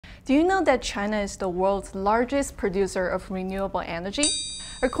Do you know that China is the world's largest producer of renewable energy?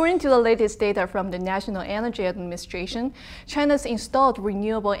 According to the latest data from the National Energy Administration, China's installed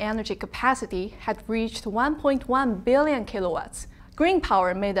renewable energy capacity had reached 1.1 billion kilowatts. Green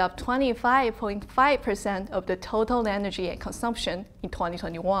power made up 25.5% of the total energy consumption in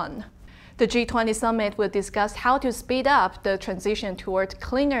 2021. The G20 Summit will discuss how to speed up the transition toward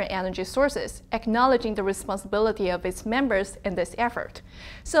cleaner energy sources, acknowledging the responsibility of its members in this effort.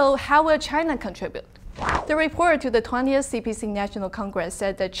 So, how will China contribute? The report to the 20th CPC National Congress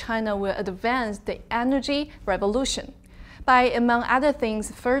said that China will advance the energy revolution by, among other things,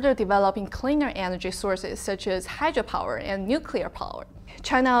 further developing cleaner energy sources such as hydropower and nuclear power.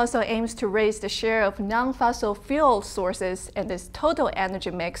 China also aims to raise the share of non-fossil fuel sources in its total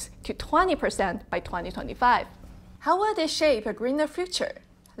energy mix to 20% by 2025. How will this shape a greener future?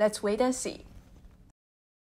 Let's wait and see.